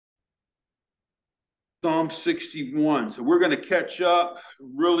Psalm 61. So we're going to catch up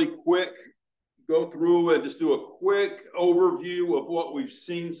really quick, go through and just do a quick overview of what we've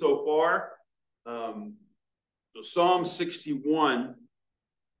seen so far. So Psalm 61,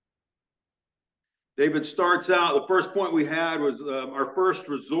 David starts out, the first point we had was our first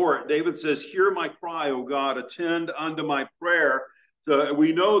resort. David says, "Hear my cry, O God, attend unto my prayer." So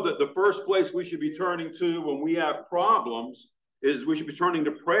we know that the first place we should be turning to when we have problems is we should be turning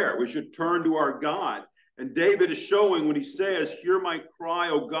to prayer. We should turn to our God. And David is showing when he says, "Hear my cry,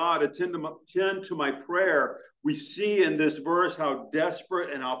 O God, attend to my prayer." We see in this verse how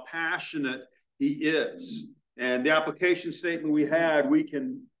desperate and how passionate he is. And the application statement we had, we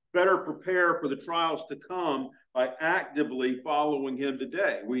can better prepare for the trials to come by actively following him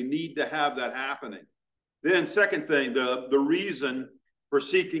today. We need to have that happening. Then second thing, the reason for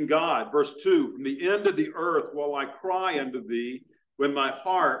seeking God. Verse 2, "From the end of the earth will I cry unto thee when my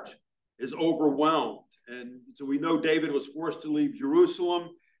heart is overwhelmed." And so we know David was forced to leave Jerusalem.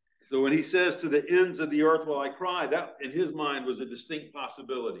 So when he says, "To the ends of the earth will I cry," that in his mind was a distinct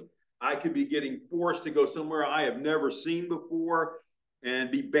possibility. I could be getting forced to go somewhere I have never seen before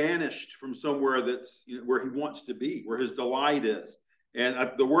and be banished from somewhere that's where he wants to be, where his delight is. And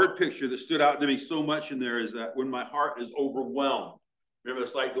the word picture that stood out to me so much in there is that when my heart is overwhelmed. Remember,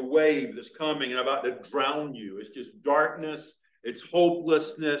 it's like the wave that's coming and about to drown you. It's just darkness. It's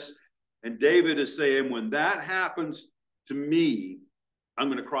hopelessness. And David is saying, when that happens to me, I'm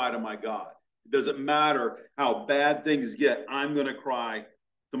going to cry to my God. It doesn't matter how bad things get. I'm going to cry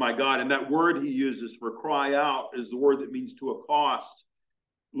to my God. And that word he uses for cry out is the word that means to accost.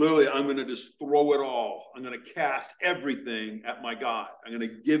 Literally, I'm going to just throw it all. I'm going to cast everything at my God. I'm going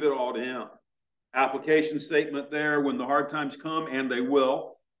to give it all to him. Application statement there, when the hard times come, and they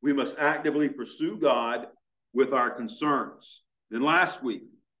will, we must actively pursue God with our concerns. Then last week,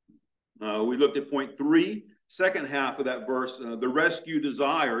 we looked at point 3, second half of that verse, the rescue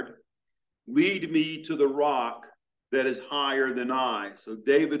desired, lead me to the rock that is higher than I. So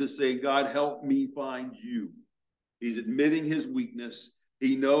David is saying, God, help me find you. He's admitting his weakness.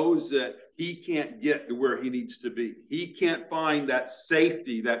 He knows that he can't get to where he needs to be. He can't find that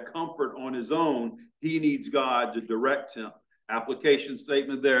safety, that comfort on his own. He needs God to direct him. Application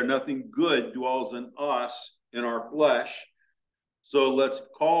statement there, nothing good dwells in us, in our flesh. So let's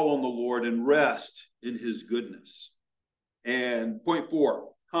call on the Lord and rest in his goodness. And point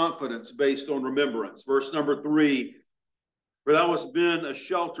 4, confidence based on remembrance. Verse number 3, "For thou hast been a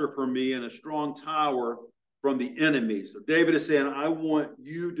shelter for me and a strong tower from the enemy." So David is saying, I want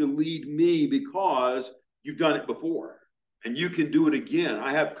you to lead me because you've done it before and you can do it again.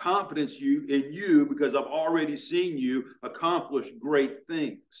 I have confidence in you because I've already seen you accomplish great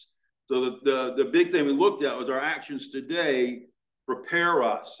things. So the big thing we looked at was our actions today prepare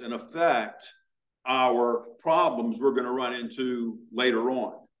us and affect our problems we're going to run into later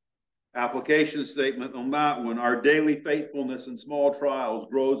on. Application statement on that one, our daily faithfulness in small trials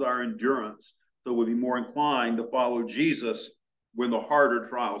grows our endurance, so we'll be more inclined to follow Jesus when the harder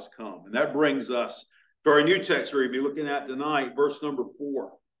trials come. And that brings us to our new text we're going to be looking at tonight, verse number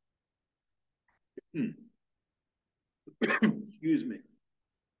 4. Excuse me.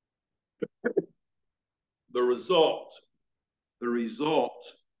 The result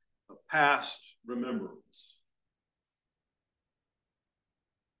of past remembrance.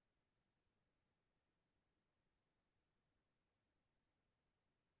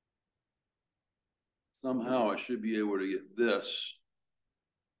 Somehow I should be able to get this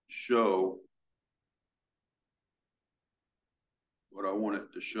show what I want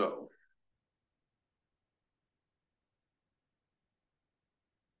it to show.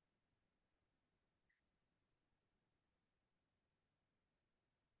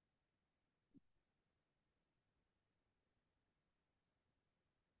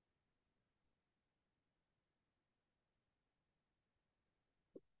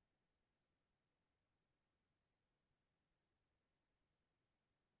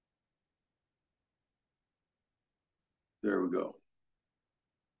 There we go.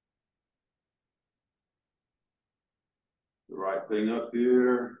 The right thing up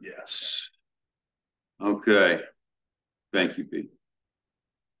here. Yes. Okay. Thank you, Pete.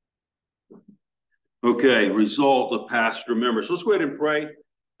 Okay, result of past remembrance. Let's go ahead and pray,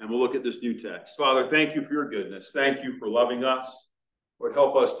 and we'll look at this new text. Father, thank you for your goodness. Thank you for loving us. Lord,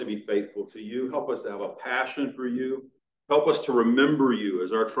 help us to be faithful to you. Help us to have a passion for you. Help us to remember you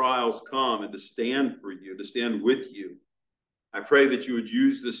as our trials come and to stand for you, to stand with you. I pray that you would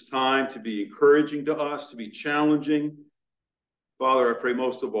use this time to be encouraging to us, to be challenging. Father, I pray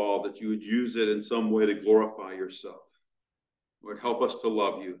most of all that you would use it in some way to glorify yourself. Lord, help us to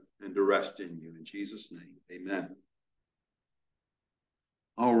love you and to rest in you. In Jesus' name, amen.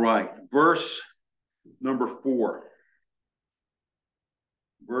 All right, verse number 4.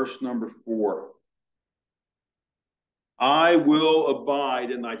 Verse number 4. I will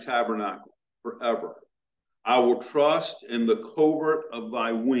abide in thy tabernacle forever. I will trust in the covert of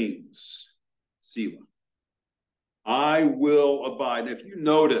thy wings. Selah. I will abide. If you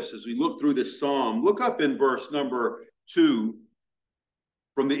notice, as we look through this psalm, look up in verse number 2.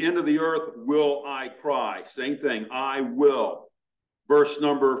 From the end of the earth will I cry. Same thing. I will. Verse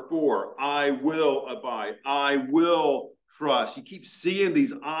number 4. I will abide. I will trust. You keep seeing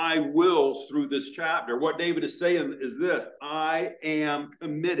these I wills through this chapter. What David is saying is this: I am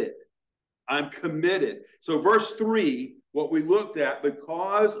committed. I'm committed. So verse 3, what we looked at,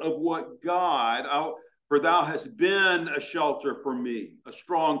 because of what God, for thou hast been a shelter for me, a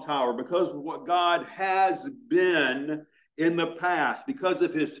strong tower, because of what God has been in the past, because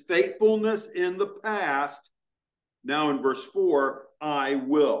of his faithfulness in the past. Now in verse 4, I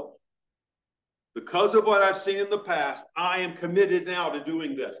will. Because of what I've seen in the past, I am committed now to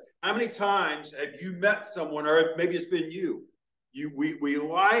doing this. How many times have you met someone, or maybe it's been you? We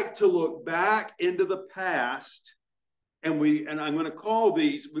like to look back into the past, and I'm going to call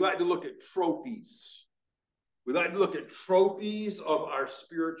these, we like to look at trophies. We like to look at trophies of our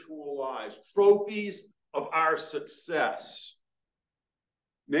spiritual lives, trophies of our success.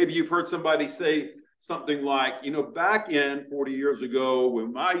 Maybe you've heard somebody say something like, back in 40 years ago,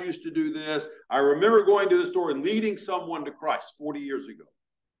 when I used to do this, I remember going to the store and leading someone to Christ 40 years ago.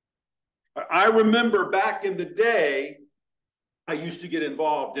 I remember back in the day, I used to get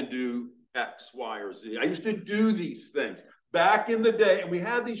involved and do X, Y, or Z. I used to do these things back in the day. And we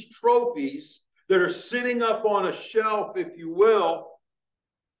have these trophies that are sitting up on a shelf, if you will,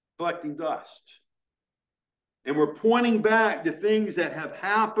 collecting dust. And we're pointing back to things that have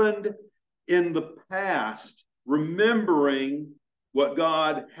happened in the past, remembering what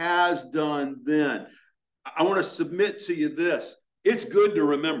God has done then. I want to submit to you this. It's good to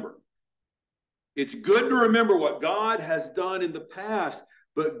remember. It's good to remember what God has done in the past,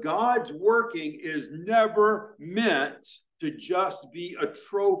 but God's working is never meant to just be a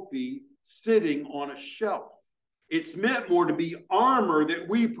trophy sitting on a shelf. It's meant more to be armor that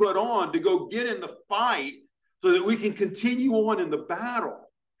we put on to go get in the fight so that we can continue on in the battle.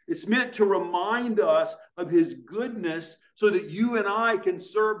 It's meant to remind us of his goodness so that you and I can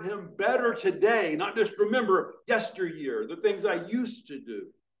serve him better today, not just remember yesteryear, the things I used to do.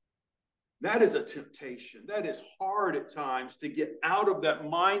 That is a temptation. That is hard at times to get out of that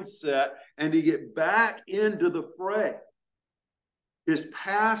mindset and to get back into the fray. His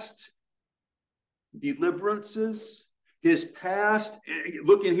past deliverances, his past,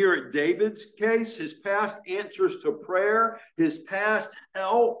 looking here at David's case, his past answers to prayer, his past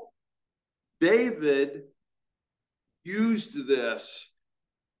help. David used this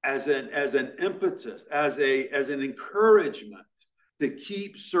as an impetus, as an encouragement to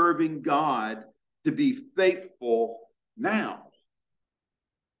keep serving God, to be faithful now.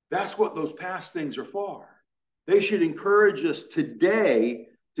 That's what those past things are for. They should encourage us today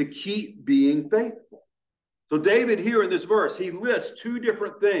to keep being faithful. So David here in this verse, he lists two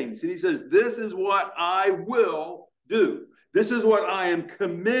different things. And he says, this is what I will do. This is what I am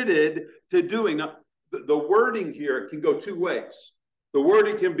committed to doing. Now, the wording here can go two ways. The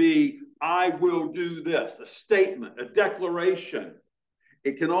wording can be, I will do this, a statement, a declaration.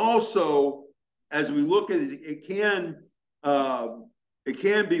 It can also, as we look at it, it can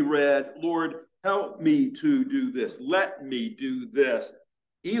be read, Lord, help me to do this. Let me do this.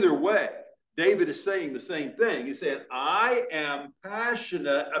 Either way, David is saying the same thing. He said, I am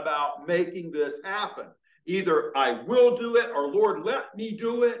passionate about making this happen. Either I will do it or Lord, let me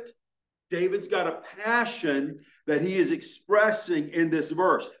do it. David's got a passion that he is expressing in this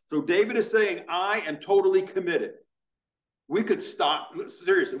verse. So David is saying, I am totally committed. We could stop,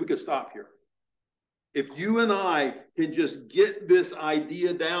 seriously, we could stop here. If you and I can just get this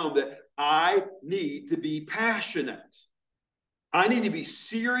idea down that I need to be passionate. I need to be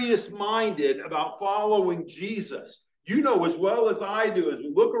serious-minded about following Jesus. You know as well as I do, as we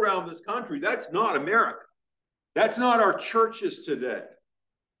look around this country, that's not America. That's not our churches today.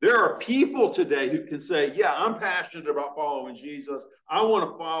 There are people today who can say, yeah, I'm passionate about following Jesus. I want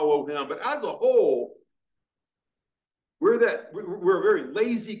to follow him. But as a whole, we're a very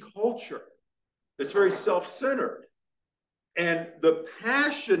lazy culture. It's very self-centered. And the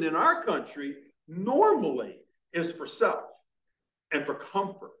passion in our country normally is for self and for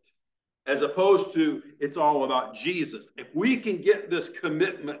comfort, as opposed to it's all about Jesus. If we can get this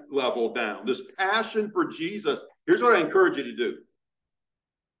commitment level down, this passion for Jesus, here's what I encourage you to do.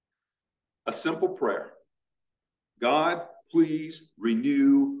 A simple prayer. God, please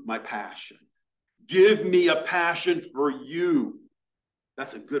renew my passion. Give me a passion for you.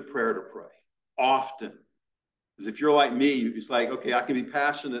 That's a good prayer to pray often. Because if you're like me, it's like, okay, I can be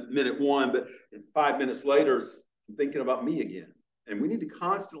passionate minute one, but 5 minutes later, I'm thinking about me again. And we need to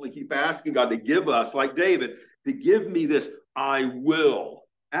constantly keep asking God to give us, like David, to give me this I will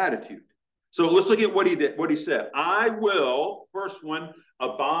attitude. So let's look at what he did, what he said. I will, first one,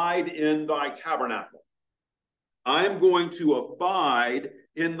 abide in thy tabernacle. I am going to abide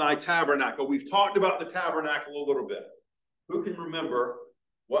in thy tabernacle. We've talked about the tabernacle a little bit. Who can remember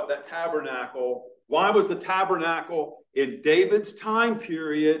what that tabernacle, why was the tabernacle in David's time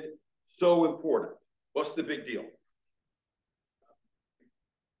period so important? What's the big deal?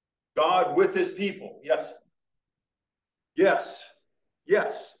 God with his people. Yes. Yes.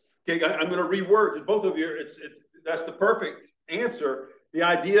 Yes. Okay, I'm going to reword both of you. That's the perfect answer. The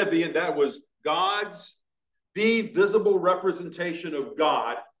idea being that was God's, the visible representation of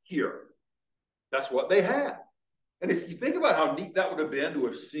God here. That's what they had. And if you think about how neat that would have been to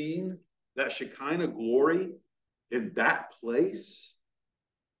have seen that Shekinah glory in that place,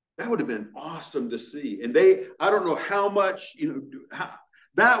 that would have been awesome to see. And I don't know how much,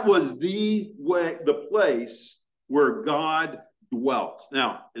 that was the way, the place where God dwelt.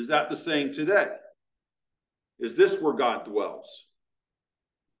 Now, is that the same today? Is this where God dwells?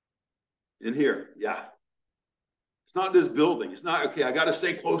 In here, yeah. It's not this building. It's not, okay, I got to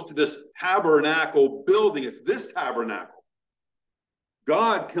stay close to this tabernacle building. It's this tabernacle.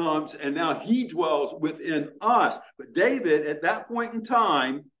 God comes and now he dwells within us. But David, at that point in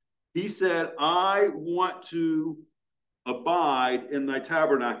time, he said, I want to abide in thy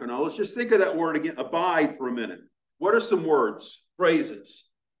tabernacle. Now, let's just think of that word again, abide, for a minute. What are some words, phrases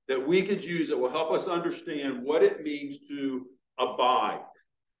that we could use that will help us understand what it means to abide?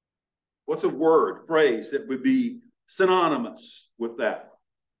 What's a word, phrase that would be synonymous with that?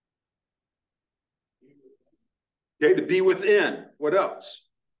 Okay, to be within. What else?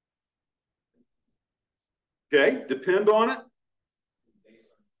 Okay, depend on it.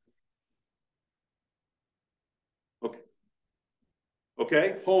 Okay.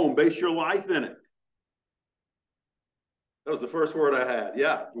 Okay, home, base your life in it. That was the first word I had.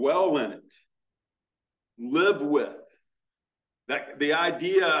 Yeah, dwell in it. Live with. That the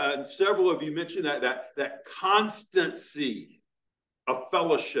idea, and several of you mentioned that constancy of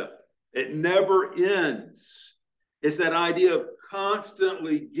fellowship. It never ends. It's that idea of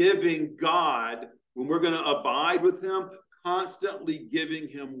constantly giving God, when we're going to abide with him, constantly giving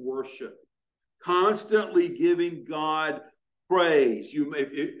him worship, constantly giving God praise.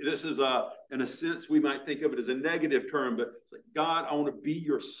 This is in a sense, we might think of it as a negative term, but it's like, God, I want to be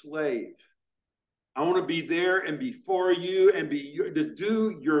your slave. I want to be there and be for you and just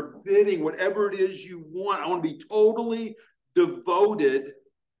do your bidding, whatever it is you want. I want to be totally devoted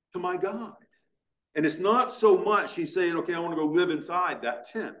to my God. And it's not so much he's saying, okay, I want to go live inside that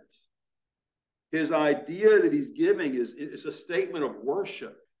tent. His idea that he's giving is a statement of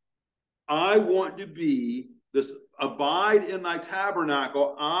worship. I want to be this, abide in thy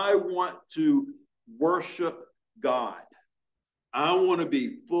tabernacle. I want to worship God. I want to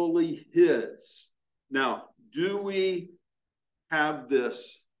be fully his. Now, do we have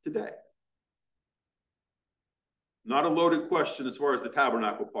this today? Not a loaded question as far as the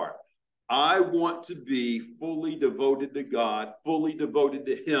tabernacle part. I want to be fully devoted to God, fully devoted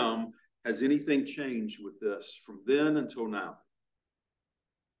to him. Has anything changed with this from then until now?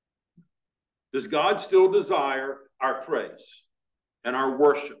 Does God still desire our praise and our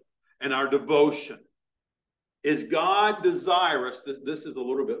worship and our devotion? Is God desirous, this is a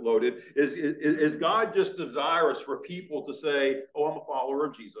little bit loaded, is God just desirous for people to say, oh, I'm a follower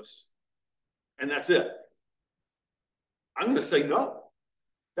of Jesus, and that's it? I'm going to say no.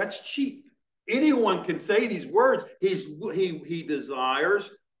 That's cheap. Anyone can say these words. He desires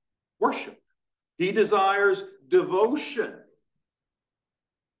worship. He desires devotion.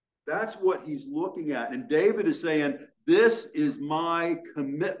 That's what he's looking at. And David is saying, this is my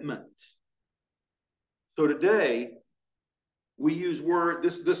commitment. So today, we use word,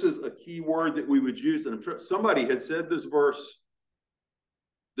 this is a key word that we would use. And somebody had said this verse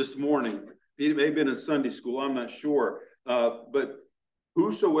this morning. It may have been in Sunday school, I'm not sure. But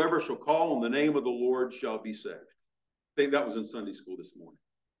whosoever shall call on the name of the Lord shall be saved. I think that was in Sunday school this morning.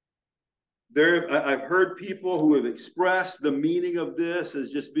 I've heard people who have expressed the meaning of this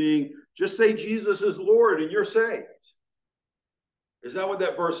as just being, just say Jesus is Lord and you're saved. Is that what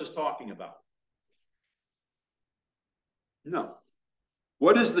that verse is talking about? No.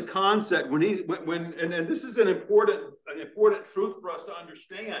 What is the concept when and this is an important truth for us to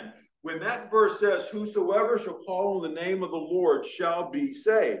understand. When that verse says, whosoever shall call on the name of the Lord shall be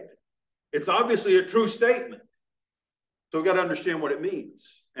saved, it's obviously a true statement. So we've got to understand what it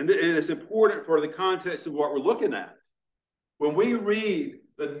means. And it's important for the context of what we're looking at. When we read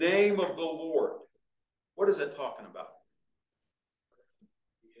the name of the Lord, what is it talking about?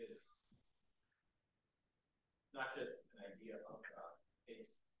 Not just an idea of God.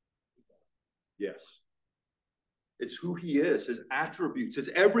 Yes. It's who he is, his attributes.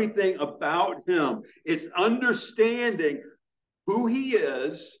 It's everything about him. It's understanding who he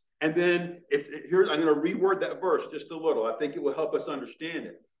is. And then here, I'm going to reword that verse just a little. I think it will help us understand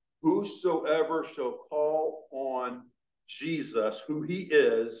it. Whosoever shall call on Jesus, who he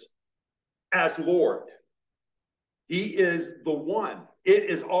is, as Lord. He is the one. It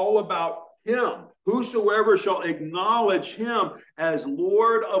is all about him. Whosoever shall acknowledge him as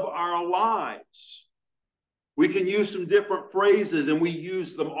Lord of our lives. We can use some different phrases, and we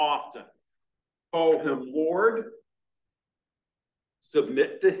use them often. Call him Lord,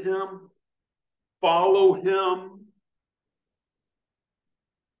 submit to him, follow him,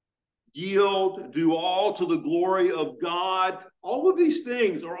 yield, do all to the glory of God. All of these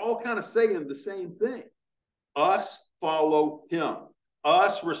things are all kind of saying the same thing. Us follow him.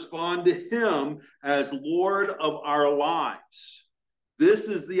 Us respond to him as Lord of our lives. This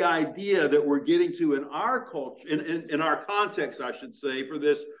is the idea that we're getting to in our culture, in our context, I should say, for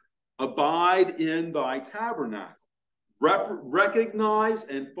this abide in thy tabernacle. Recognize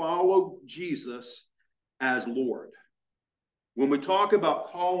and follow Jesus as Lord. When we talk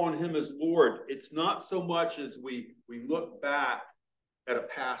about call on him as Lord, it's not so much as we look back at a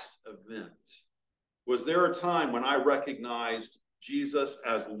past event. Was there a time when I recognized Jesus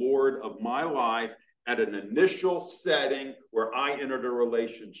as Lord of my life at an initial setting where I entered a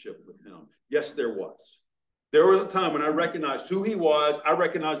relationship with him? Yes, there was. There was a time when I recognized who he was, I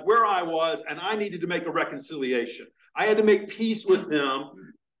recognized where I was, and I needed to make a reconciliation. I had to make peace with him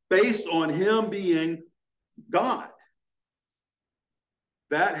based on him being God.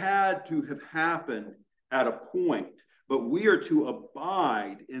 That had to have happened at a point, but we are to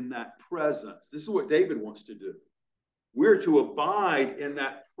abide in that presence. This is what David wants to do. We're to abide in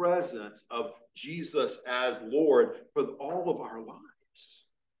that presence of Jesus as Lord for all of our lives.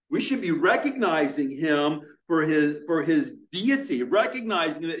 We should be recognizing him for his deity,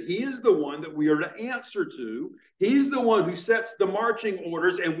 recognizing that he is the one that we are to answer to. He's the one who sets the marching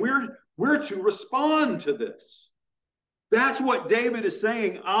orders, and we're to respond to this. That's what David is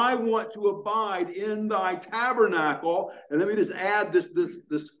saying. I want to abide in thy tabernacle. And let me just add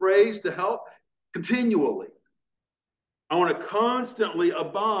this phrase to help. Continually. I want to constantly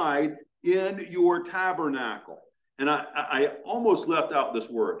abide in your tabernacle. And I almost left out this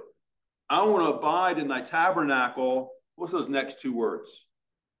word. I want to abide in thy tabernacle. What's those next two words?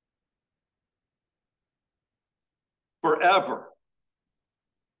 Forever.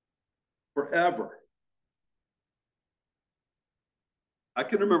 Forever. I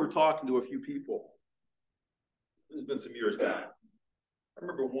can remember talking to a few people. It's been some years back. I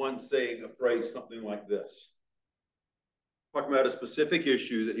remember one saying a phrase, something like this. Talking about a specific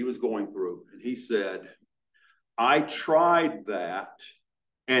issue that he was going through. And he said, I tried that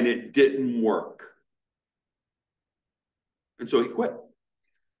and it didn't work. And so he quit.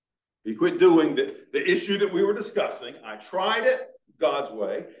 He quit doing the issue that we were discussing. I tried it God's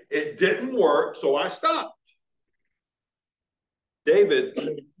way. It didn't work, so I stopped.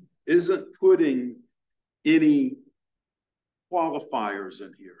 David isn't putting any qualifiers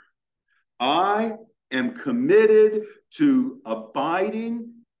in here. I am committed to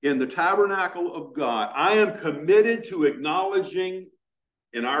abiding in the tabernacle of God. I am committed to acknowledging,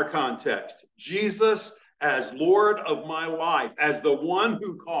 in our context, Jesus as Lord of my life, as the one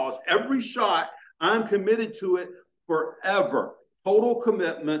who calls every shot. I'm committed to it forever. Total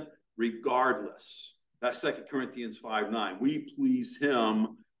commitment regardless. That's 2 Corinthians 5:9. We please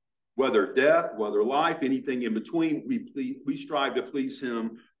him, whether death, whether life, anything in between. We strive to please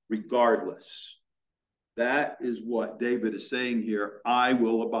him regardless. That is what David is saying here. I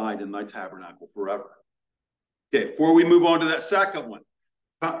will abide in thy tabernacle forever. Okay, before we move on to that second one,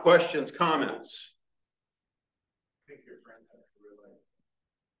 questions, comments? I think your friend has to realize.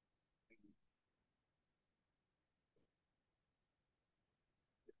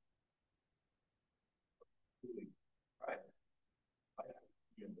 Right.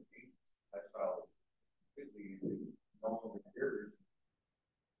 That's how quickly normal years.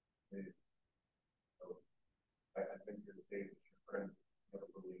 So I think you're the same as your friend never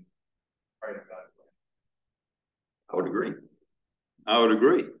really tried to God. I would agree. I would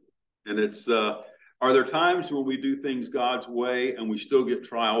agree. And it's, are there times when we do things God's way and we still get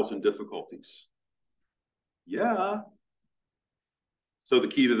trials and difficulties? Yeah. So the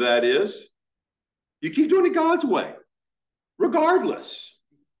key to that is you keep doing it God's way, regardless.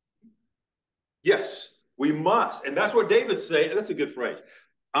 Yes, we must. And that's what David's saying. That's a good phrase.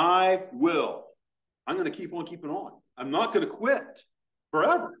 I will. I'm going to keep on keeping on. I'm not going to quit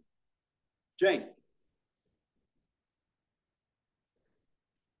forever. Jane.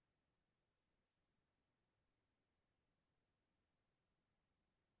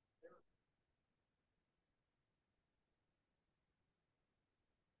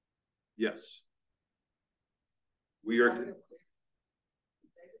 Yes. We are.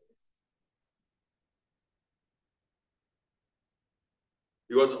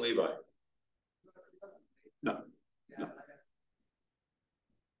 He wasn't Levi. No. No.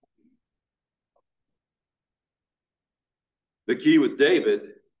 The key with David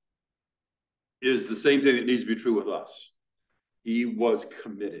is the same thing that needs to be true with us. He was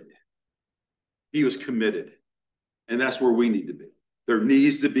committed. He was committed. And that's where we need to be. There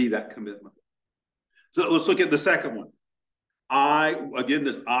needs to be that commitment. So let's look at the second one. I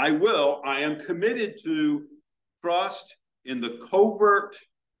am committed to trust in the covert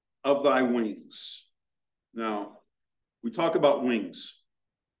of thy wings. Now, we talk about wings.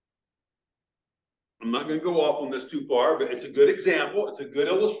 I'm not going to go off on this too far, but it's a good example. It's a good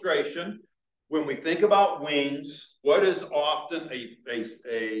illustration. When we think about wings, what is often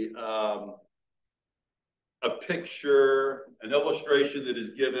a picture, an illustration that is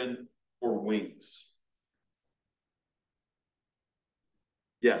given for wings?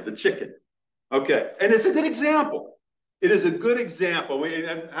 Yeah, the chicken. Okay, and it's a good example. It is a good example.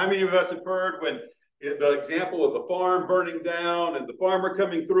 And how many of us have heard when the example of the farm burning down and the farmer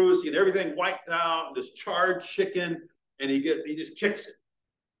coming through, seeing everything wiped out, and this charred chicken, and he just kicks it.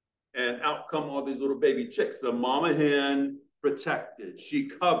 And out come all these little baby chicks. The mama hen protected, she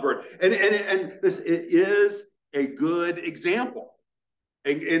covered. And it is a good example.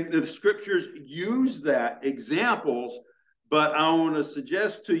 And the scriptures use that examples, but I want to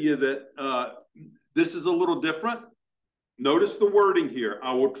suggest to you that this is a little different. Notice the wording here.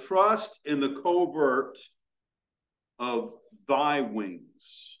 I will trust in the covert of thy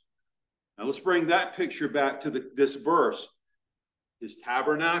wings. Now let's bring that picture back to this verse. His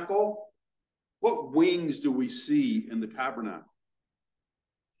tabernacle. What wings do we see in the tabernacle?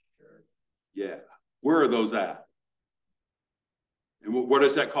 Yeah. Where are those at? And what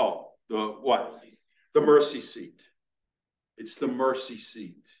is that called? The what? The mercy seat. It's the mercy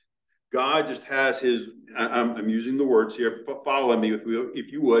seat. God just has his, I'm using the words here, follow me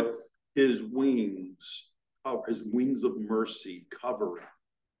if you would, his wings of mercy covering.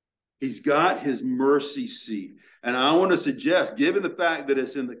 He's got his mercy seat. And I want to suggest, given the fact that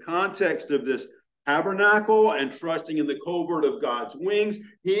it's in the context of this tabernacle and trusting in the covert of God's wings,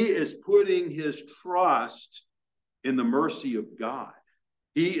 he is putting his trust in the mercy of God.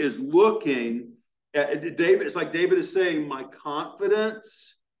 He is looking at David. It's like David is saying, my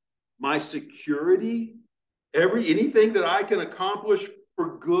confidence, my security, anything that I can accomplish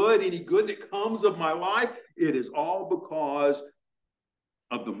for good, any good that comes of my life, it is all because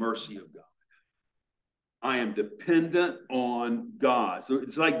of the mercy of God. I am dependent on God. So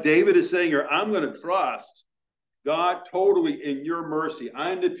it's like David is saying here, I'm going to trust God totally in your mercy.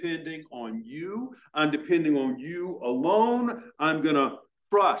 I'm depending on you. I'm depending on you alone. I'm going to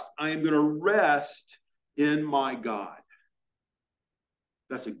trust. I am going to rest in my God.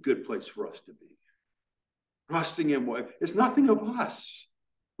 That's a good place for us to be. Trusting in what? It's nothing of us.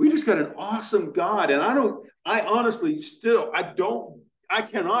 We just got an awesome God. And I honestly still, I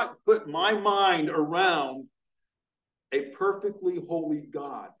cannot put my mind around a perfectly holy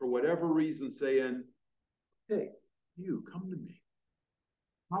God for whatever reason saying, hey, you come to me.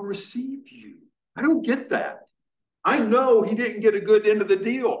 I'll receive you. I don't get that. I know he didn't get a good end of the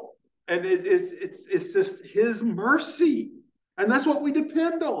deal. And it's just his mercy. And that's what we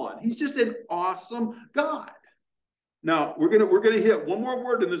depend on. He's just an awesome God. Now, we're gonna hit one more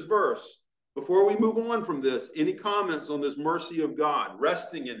word in this verse before we move on from this. Any comments on this mercy of God,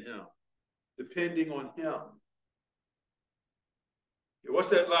 resting in him, depending on him? Okay, what's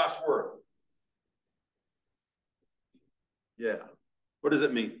that last word? Yeah. What does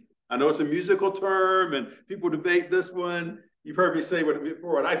it mean? I know it's a musical term and people debate this one. You've heard me say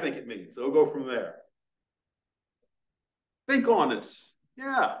what I think it means. So we'll go from there. Think on this.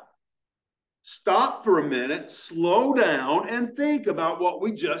 Yeah. Stop for a minute, slow down, and think about what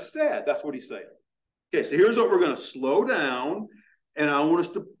we just said. That's what he's saying. Okay, so here's what we're going to slow down, and I want us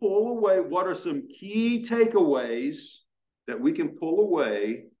to pull away what are some key takeaways that we can pull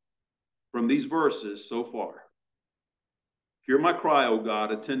away from these verses so far. Hear my cry, O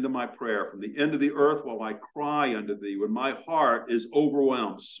God, attend to my prayer. From the end of the earth will I cry unto thee when my heart is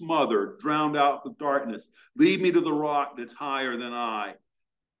overwhelmed, smothered, drowned out with darkness. Lead me to the rock that's higher than I.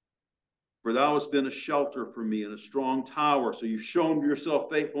 For thou hast been a shelter for me and a strong tower. So you've shown yourself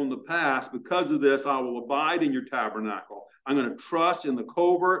faithful in the past. Because of this, I will abide in your tabernacle. I'm going to trust in the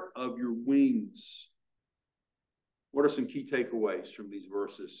covert of your wings. What are some key takeaways from these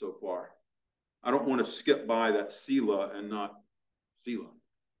verses so far? I don't want to skip by that Selah and not Selah.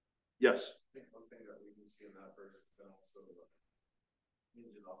 Yes. I think one thing that we can see in that verse is also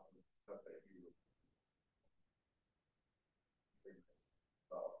hinging off of the stuff that you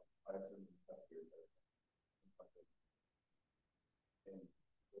about Isaac and stuff here. And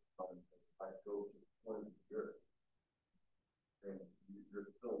I go to the point of the earth, and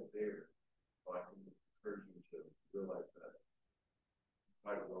you're still there. So I can encourage you to realize that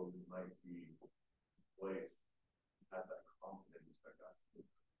despite where we might be placed, have that confidence that God is.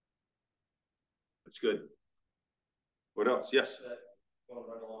 That's good. What else? Yes. Going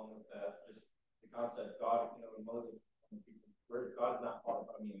right along with that, just the concept God, in Moses, where God's not far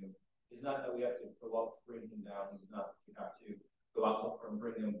from you. It's not that we have to go up to bring him down. He's not that you have to go out look for him,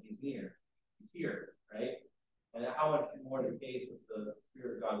 bring him. He's near. He's here, right? And how much more the case with the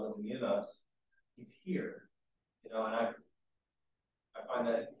Spirit of God living in us? He's here, and I find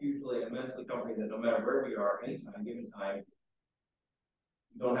that hugely, immensely comforting that no matter where we are, anytime, given time,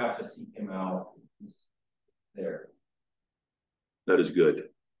 you don't have to seek him out. He's there. That is good.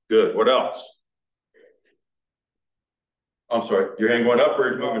 Good. What else? I'm sorry. Your hand going up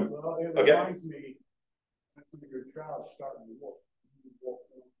or moving? Well, it Okay. reminds me when your child's starting to walk, you walk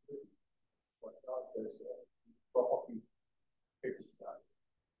through what God says, walking exercise.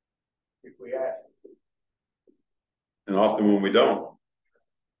 If we ask. And often when we don't.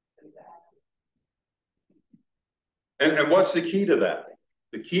 And what's the key to that?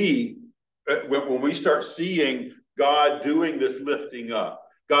 The key, when we start seeing God doing this lifting up,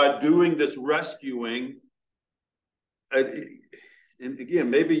 God doing this rescuing, and again,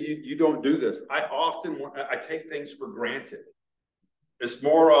 maybe you don't do this. I take things for granted. It's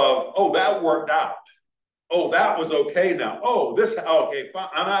more of, oh, that worked out. Oh, that was okay now. Oh, okay, fine.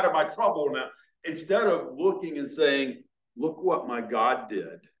 I'm out of my trouble now. Instead of looking and saying, look what my God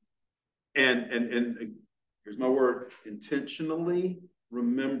did. And here's my word, intentionally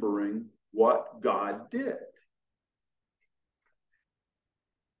remembering what God did.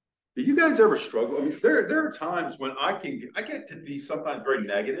 Do you guys ever struggle? I mean, there are times when I get to be sometimes very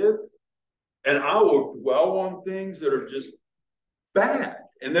negative, and I will dwell on things that are just bad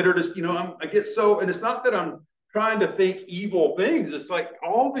and that are just, I get so, and it's not that I'm trying to think evil things. It's like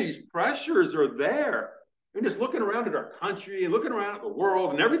all these pressures are there. I'm just looking around at our country and looking around at the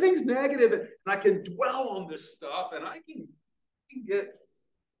world, and everything's negative, and I can dwell on this stuff, and I can get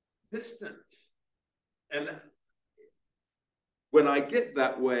distant. And when I get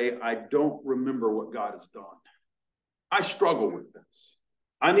that way, I don't remember what God has done. I struggle with this.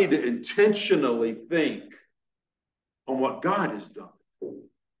 I need to intentionally think on what God has done. Going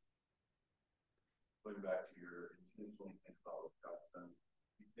back to your intentionally think about what God's done,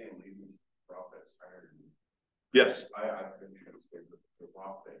 you saying leaving prophets higher than you. Yes. I've been trying to say that the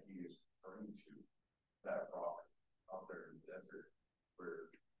rock that he is referring to, that rock out there in the desert, where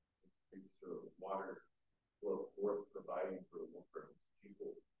the water flow forth, providing for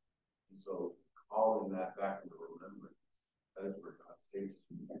people. And so calling that back into remembrance, that is where God saves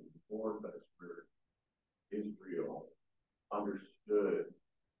us before, that is where Israel understood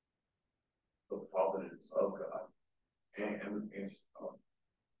the providence of God and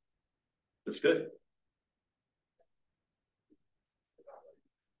That's good.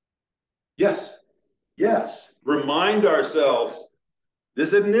 Yes. Yes. Remind ourselves,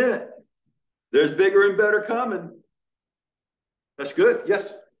 this isn't it. There's bigger and better coming. That's good.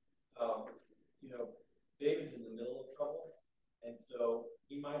 Yes. David's in the middle of trouble, and so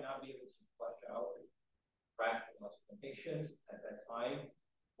he might not be able to flesh out rational explanations at that time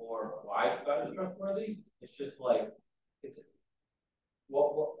for why God is trustworthy. It's just like it's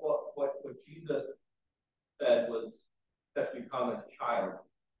what Jesus said was that we come as a child,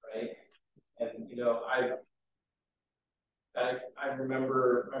 right? And I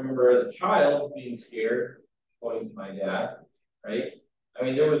remember as a child being scared, going to my dad, right? I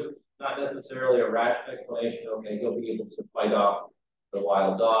mean, there was not necessarily a rational explanation. Okay, he'll be able to fight off the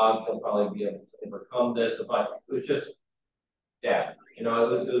wild dog. He'll probably be able to overcome this. But it was just dad. It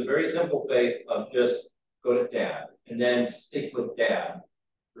was very simple faith of just go to dad and then stick with dad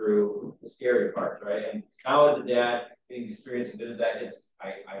through the scary parts, right? And now as a dad, getting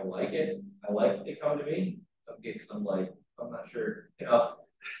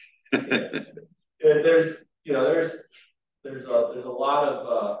There's a lot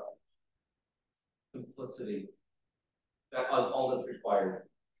of simplicity that all that's required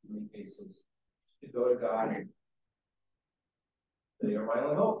in many cases to go to God and say, "You're my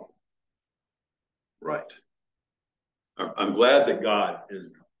only hope." Right. I'm glad that God is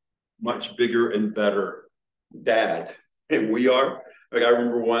much bigger and better dad than we are. Like I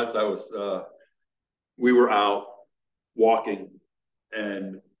remember once we were out walking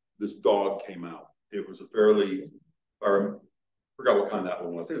and this dog came out. It was I forgot what kind that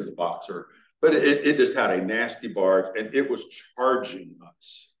one was. I think it was a boxer, but it just had a nasty bark and it was charging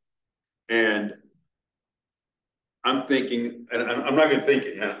us. And I'm thinking, and I'm not even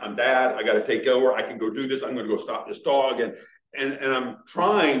thinking, I'm dad, I got to take over. I can go do this. I'm going to go stop this dog. And I'm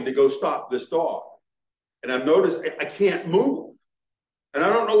trying to go stop this dog. And I've noticed I can't move. And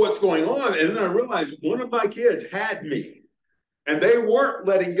I don't know what's going on. And then I realized one of my kids had me and they weren't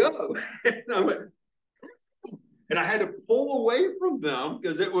letting go. And I had to pull away from them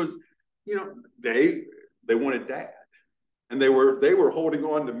because it was, they wanted dad. And they were holding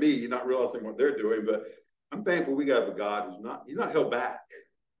on to me, not realizing what they're doing. But I'm thankful we got a God he's not held back.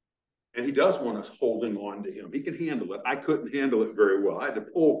 And he does want us holding on to him. He can handle it. I couldn't handle it very well. I had to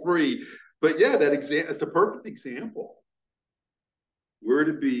pull free. But yeah, it's a perfect example. We're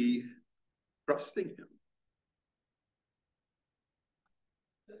to be trusting him.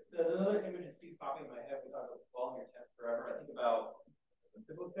 Another image that keeps popping in my head, we talk about following your test forever. I think about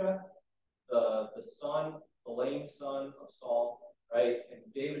Mephibosheth, the son, the lame son of Saul, right? And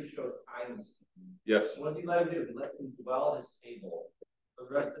David shows kindness to him. Yes. What does he let him do? He lets him dwell at his table for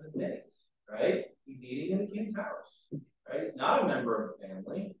the rest of the days, right? He's eating in the king's house, right? He's not a member of the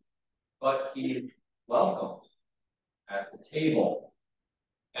family, but he's welcomed at the table.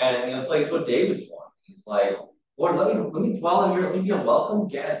 And it's like it's what David's want. He's like, Lord, let me dwell in let me be a welcome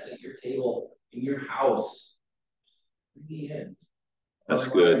guest at your table in your house. Bring me in. That's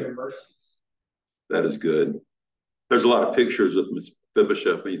good. That is good. There's a lot of pictures of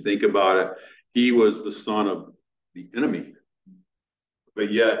Mephibosheth when you think about it. He was the son of the enemy,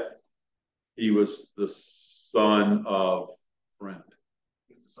 but yet he was the son of a friend.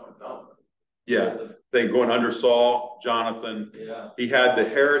 He was the son of Jonathan. Yeah, then going under Saul, Jonathan. Yeah. He had the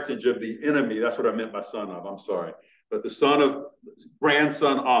heritage of the enemy. That's what I meant by son of. I'm sorry. But the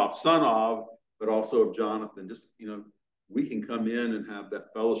grandson of, son of, but also of Jonathan. Just, we can come in and have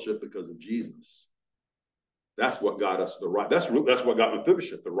that fellowship because of Jesus. That's what got us the right. That's what got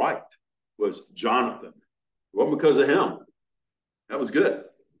Mephibosheth the right, was Jonathan. It wasn't because of him. That was good.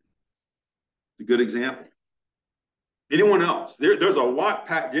 It's a good example. Anyone else? There's a lot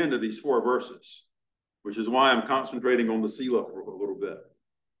packed into these 4 verses, which is why I'm concentrating on the Selah for a little bit.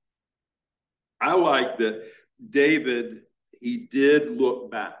 I like that David, he did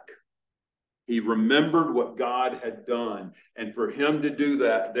look back. He remembered what God had done. And for him to do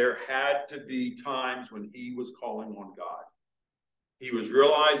that, there had to be times when he was calling on God. He was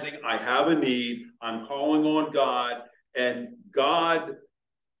realizing, I have a need. I'm calling on God. And God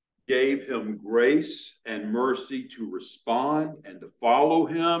gave him grace and mercy to respond and to follow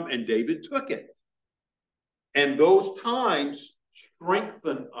him. And David took it. And those times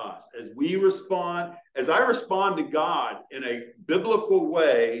strengthen us as we respond. As I respond to God in a biblical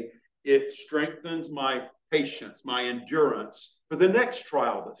way, it strengthens my patience, my endurance for the next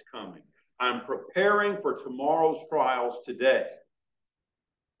trial that's coming. I'm preparing for tomorrow's trials today.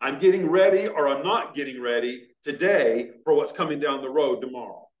 I'm getting ready, or I'm not getting ready today for what's coming down the road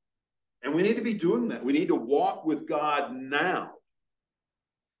tomorrow. And we need to be doing that. We need to walk with God now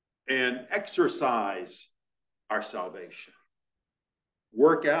and exercise our salvation.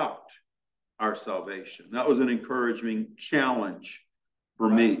 Work out our salvation. That was an encouraging challenge for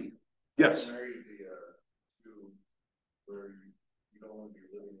me. Yes. Married to where you don't want to be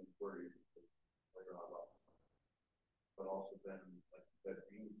living in worry later on, but also then like that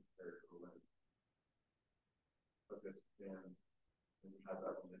being prepared for when. But then when you have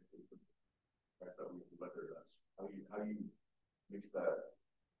that relationship, right, that we can weather that. How you mix that?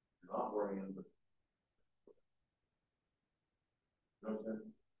 You're not worrying, but you know what I'm saying?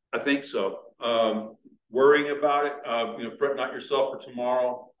 I think so. Worrying about it, fret not yourself for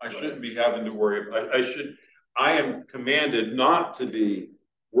tomorrow. I shouldn't be having to worry. I am commanded not to be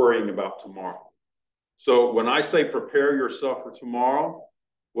worrying about tomorrow. So when I say prepare yourself for tomorrow,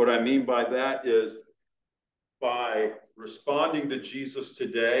 what I mean by that is by responding to Jesus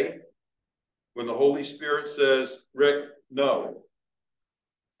today, when the Holy Spirit says, Rick, no.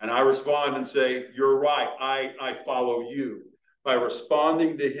 And I respond and say, you're right, I follow you. By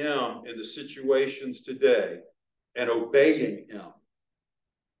responding to him in the situations today and obeying him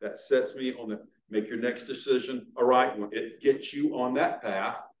That sets me on the, make your next decision. All right, when it gets you on that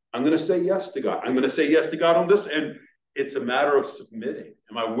path, I'm going to say yes to God. I'm going to say yes to God on this. And it's a matter of submitting.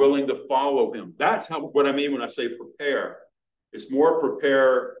 Am I willing to follow him? That's what I mean when I say prepare. It's more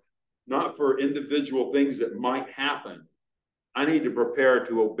prepare, not for individual things that might happen. I need to prepare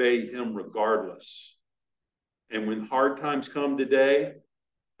to obey him regardless. And when hard times come today,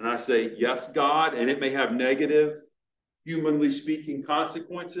 and I say, yes, God, and it may have negative, humanly speaking,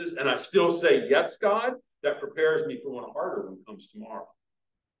 consequences, and I still say, yes, God, that prepares me for when a harder one comes tomorrow.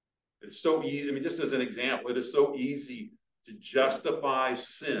 It's so easy. I mean, just as an example, it is so easy to justify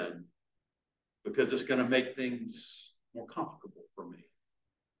sin because it's going to make things more comfortable for me.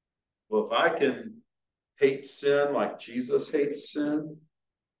 Well, if I can hate sin like Jesus hates sin,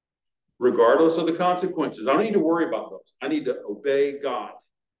 regardless of the consequences, I don't need to worry about those. I need to obey God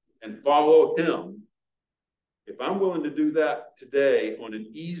and follow him. If I'm willing to do that today on an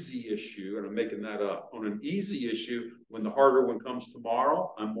easy issue, and I'm making that up, on an easy issue, when the harder one comes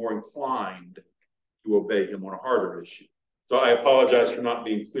tomorrow, I'm more inclined to obey him on a harder issue. So I apologize for not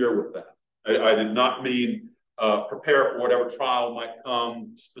being clear with that. I did not mean prepare for whatever trial might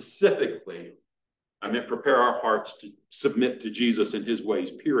come specifically. I meant prepare our hearts to submit to Jesus and his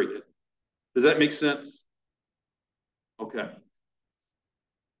ways, period. Does that make sense? Okay.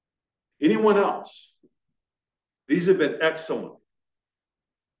 Anyone else? These have been excellent.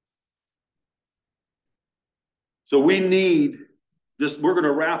 So we need this, we're going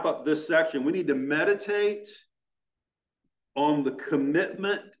to wrap up this section. We need to meditate on the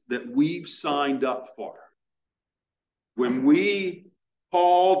commitment that we've signed up for. When we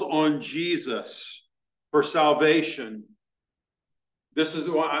called on Jesus for salvation, this is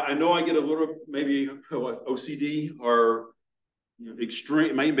why I know I get a little maybe OCD or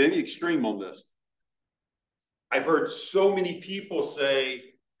extreme, maybe extreme on this. I've heard so many people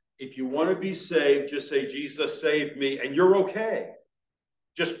say, if you want to be saved, just say, Jesus, save me, and you're okay.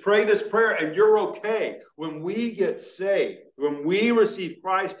 Just pray this prayer and you're okay. When we get saved, when we receive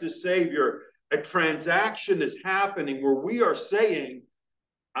Christ as Savior, a transaction is happening where we are saying,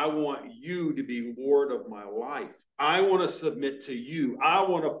 I want you to be Lord of my life. I want to submit to you. I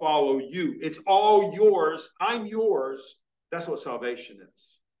want to follow you. It's all yours. I'm yours. That's what salvation is.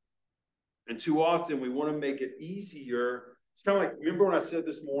 And too often we want to make it easier. It's kind of like, remember when I said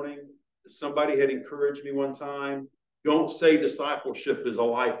this morning, somebody had encouraged me one time, don't say discipleship is a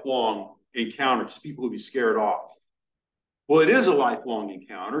lifelong encounter because people will be scared off. Well, it is a lifelong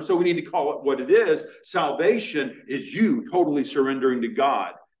encounter, so we need to call it what it is. Salvation is you totally surrendering to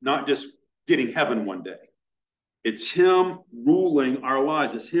God, not just getting heaven one day. It's him ruling our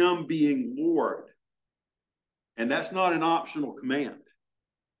lives. It's him being Lord. And that's not an optional command.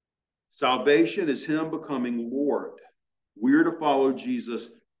 Salvation is him becoming Lord. We're to follow Jesus,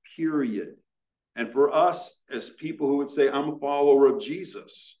 period. And for us, as people who would say, I'm a follower of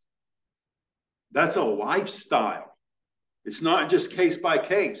Jesus, that's a lifestyle. It's not just case by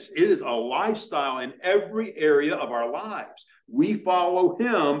case. It is a lifestyle in every area of our lives. We follow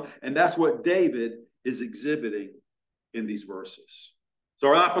him, and that's what David is exhibiting in these verses. So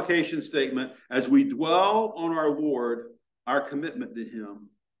our application statement, as we dwell on our Lord, our commitment to him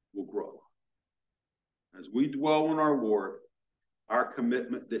will grow. As we dwell on our Lord, our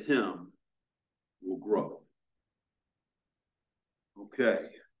commitment to him will grow. Okay.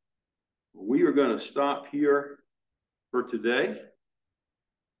 We are going to stop here for today.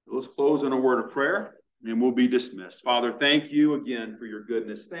 Let's close in a word of prayer and we'll be dismissed. Father, thank you again for your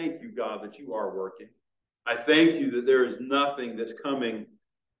goodness. Thank you, God, that you are working. I thank you that there is nothing that's coming,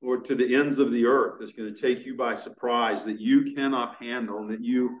 Lord, to the ends of the earth that's going to take you by surprise, that you cannot handle, and that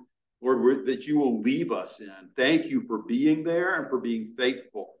you, Lord, that you will leave us in. Thank you for being there and for being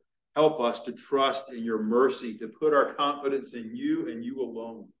faithful. Help us to trust in your mercy, to put our confidence in you and you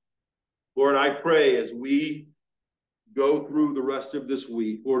alone. Lord, I pray as we go through the rest of this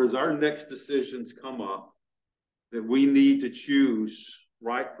week, Lord, as our next decisions come up, that we need to choose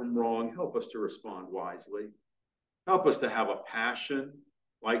right from wrong. Help us to respond wisely. Help us to have a passion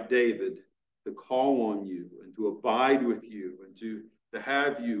like David to call on you and to abide with you and to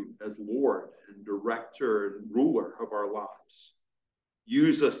have you as Lord and director and ruler of our lives.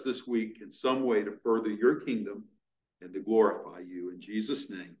 Use us this week in some way to further your kingdom and to glorify you. In Jesus'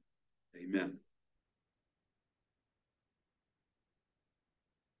 name, amen.